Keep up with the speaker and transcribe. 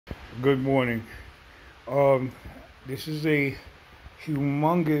Good morning. Um, this is a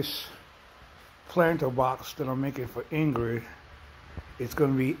humongous planter box that I'm making for Ingrid. It's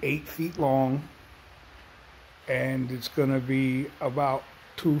going to be 8 feet long and it's going to be about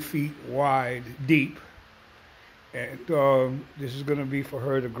 2 feet wide deep. And this is going to be for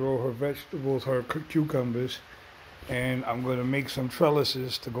her to grow her vegetables, her cucumbers. And I'm going to make some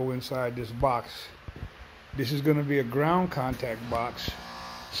trellises to go inside this box. This is going to be a ground contact box.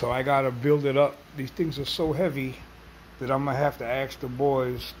 So I gotta build it up. These things are so heavy that I'm gonna have to ask the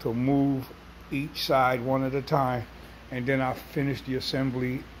boys to move each side one at a time, and then I'll finish the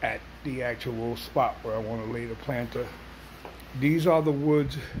assembly at the actual spot where I want to lay the planter. These are the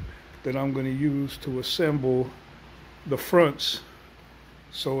woods that I'm gonna use to assemble the fronts,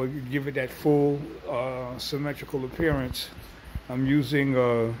 so it give it that full symmetrical appearance. I'm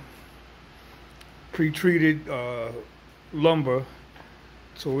using pre-treated lumber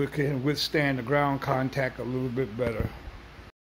so it can withstand the ground contact a little bit better.